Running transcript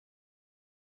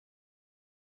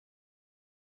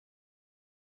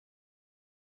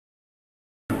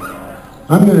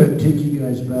I'm going to take you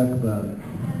guys back about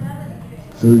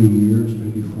 30 years,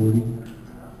 maybe 40.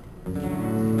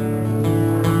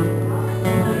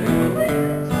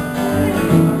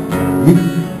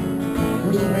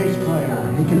 Where's the bass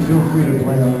player? He can feel free to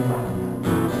play on.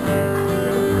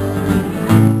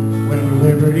 When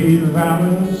Liberty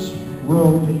Valance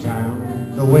rode to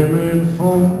town, the women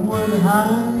folk would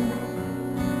hide.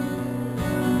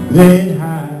 They'd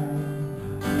hide.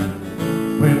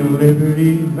 When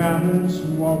Liberty Valance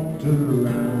walked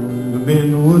around, the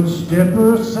men would step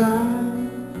aside.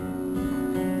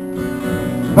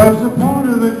 But the point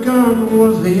of the gun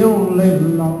was the only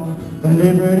law that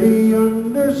Liberty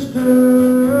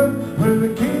understood. When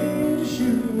it came to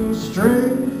shooting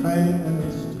straight and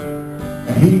fast,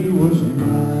 he was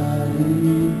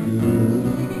mighty good.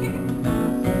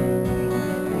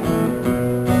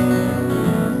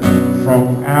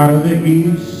 From out of the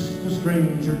east, the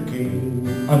stranger came,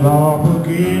 a law book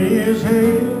in his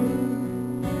hand.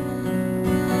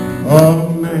 A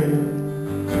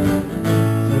man,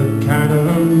 the kind of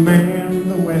a man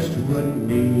the West would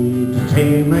need to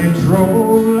tame a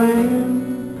troubled land.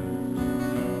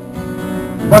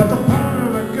 But the point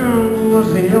of a gun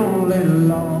was the only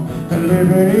law that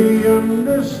Liberty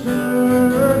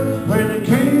understood. When it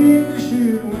came to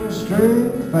shooting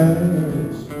straight and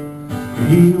fast,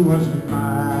 he was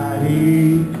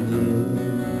mighty good.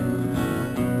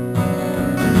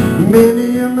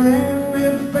 Many a man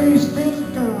had faced his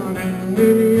gun, and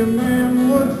many a man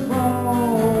would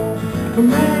fall. The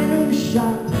man who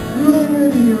shot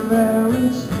Liberty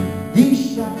Valance, he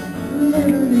shot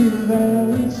Liberty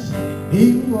Valance.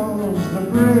 He was the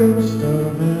bravest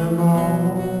of them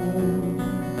all.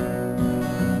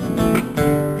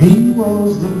 He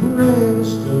was the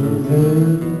bravest of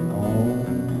them all.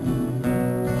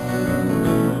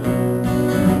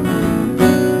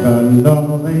 The love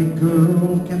of a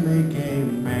girl can make a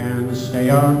man stay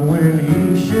on when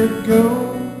he should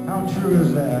go. How true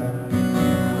is that?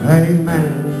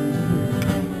 Amen.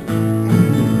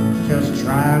 Just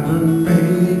trying to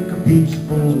make a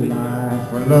peaceful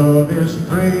life where love is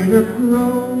free to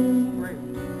grow.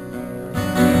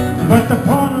 But the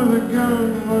point of the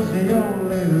gun was the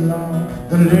only law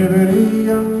that Liberty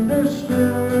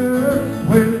understood.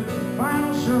 When the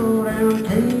final showdown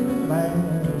came at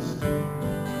last,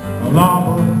 the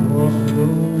law book was no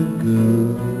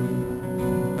good.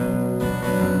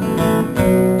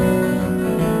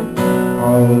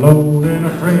 Alone and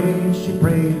afraid, she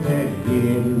prayed that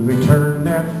he'd return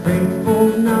that fateful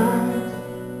night.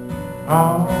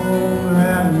 All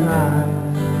that night,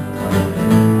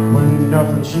 when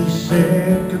nothing she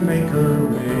said could make her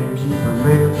man keep her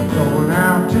man from going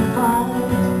out to fight.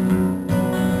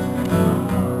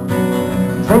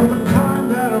 From the time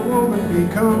that a woman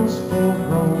becomes full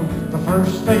grown, the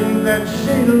first thing that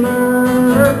she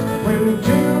learned, when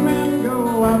two men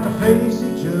go out to face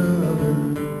each other,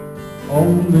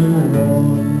 only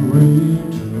one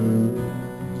returns.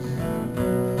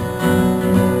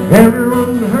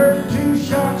 Everyone heard two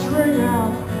shots ring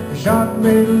out. The shot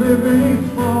made Liberty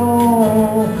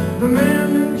fall. The man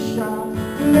who shot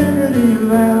Liberty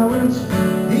Valance,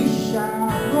 he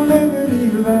shot Liberty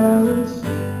Valance.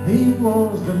 He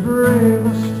was the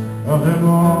bravest of them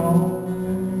all.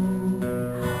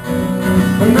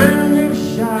 The man who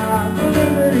shot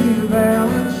Liberty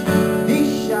Valance,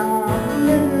 he shot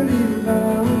Liberty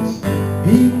Valance.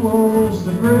 He was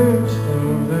the bravest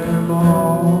of them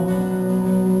all.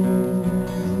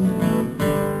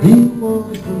 He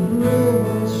was the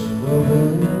bravest of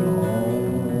them all.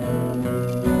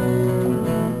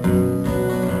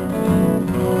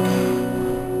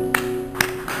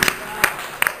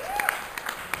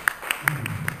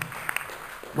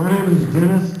 My name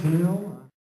is Knill.